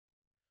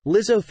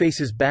Lizzo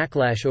faces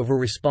backlash over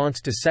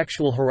response to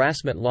sexual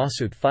harassment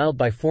lawsuit filed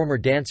by former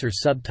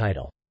dancers.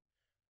 Subtitle: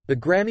 The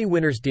Grammy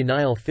winner's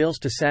denial fails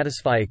to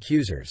satisfy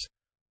accusers.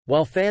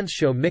 While fans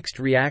show mixed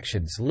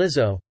reactions,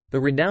 Lizzo, the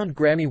renowned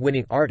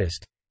Grammy-winning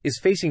artist, is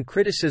facing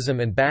criticism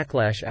and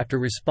backlash after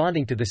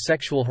responding to the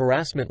sexual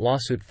harassment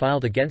lawsuit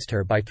filed against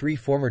her by 3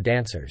 former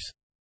dancers.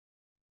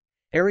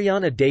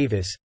 Arianna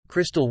Davis,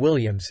 Crystal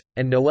Williams,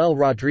 and Noelle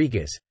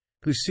Rodriguez,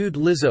 who sued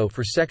Lizzo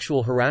for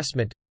sexual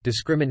harassment,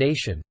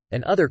 discrimination,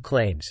 and other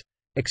claims,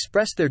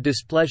 expressed their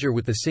displeasure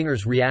with the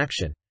singer's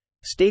reaction,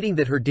 stating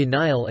that her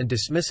denial and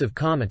dismissive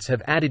comments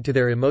have added to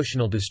their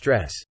emotional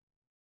distress.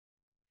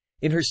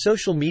 In her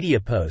social media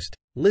post,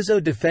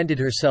 Lizzo defended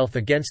herself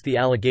against the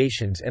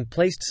allegations and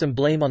placed some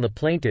blame on the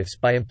plaintiffs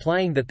by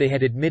implying that they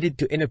had admitted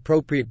to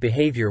inappropriate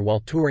behavior while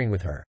touring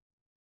with her.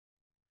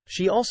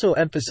 She also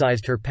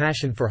emphasized her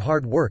passion for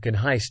hard work and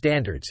high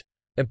standards,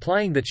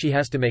 implying that she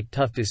has to make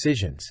tough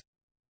decisions.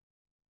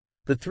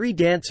 The 3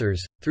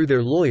 dancers, through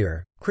their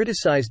lawyer,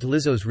 criticized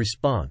Lizzo's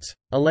response,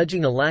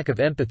 alleging a lack of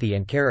empathy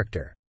and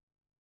character.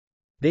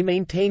 They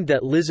maintained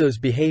that Lizzo's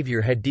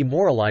behavior had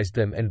demoralized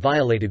them and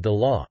violated the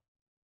law.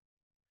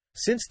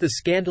 Since the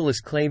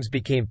scandalous claims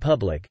became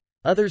public,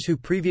 others who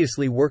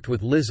previously worked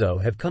with Lizzo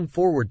have come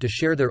forward to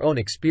share their own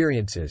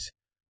experiences,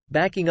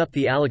 backing up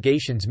the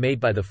allegations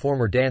made by the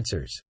former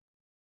dancers.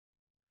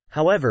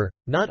 However,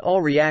 not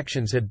all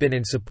reactions have been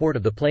in support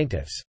of the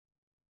plaintiffs.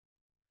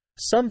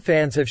 Some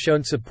fans have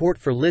shown support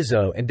for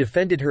Lizzo and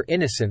defended her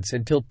innocence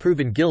until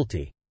proven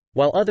guilty,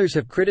 while others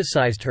have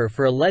criticized her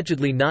for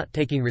allegedly not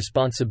taking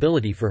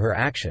responsibility for her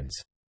actions.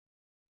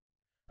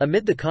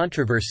 Amid the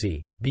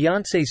controversy,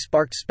 Beyoncé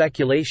sparked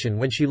speculation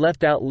when she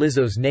left out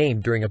Lizzo's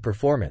name during a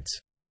performance.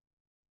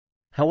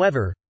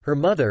 However, her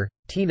mother,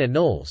 Tina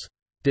Knowles,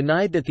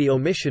 denied that the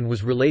omission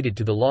was related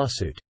to the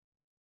lawsuit.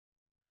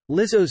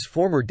 Lizzo's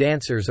former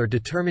dancers are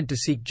determined to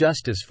seek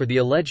justice for the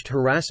alleged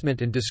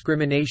harassment and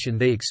discrimination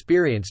they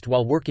experienced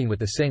while working with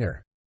the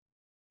singer.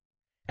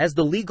 As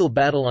the legal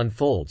battle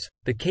unfolds,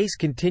 the case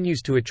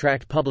continues to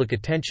attract public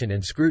attention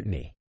and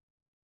scrutiny.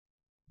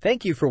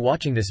 Thank you for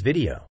watching this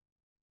video.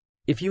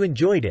 If you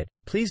enjoyed it,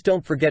 please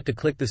don't forget to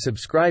click the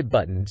subscribe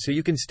button so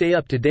you can stay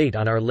up to date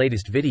on our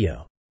latest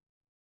video.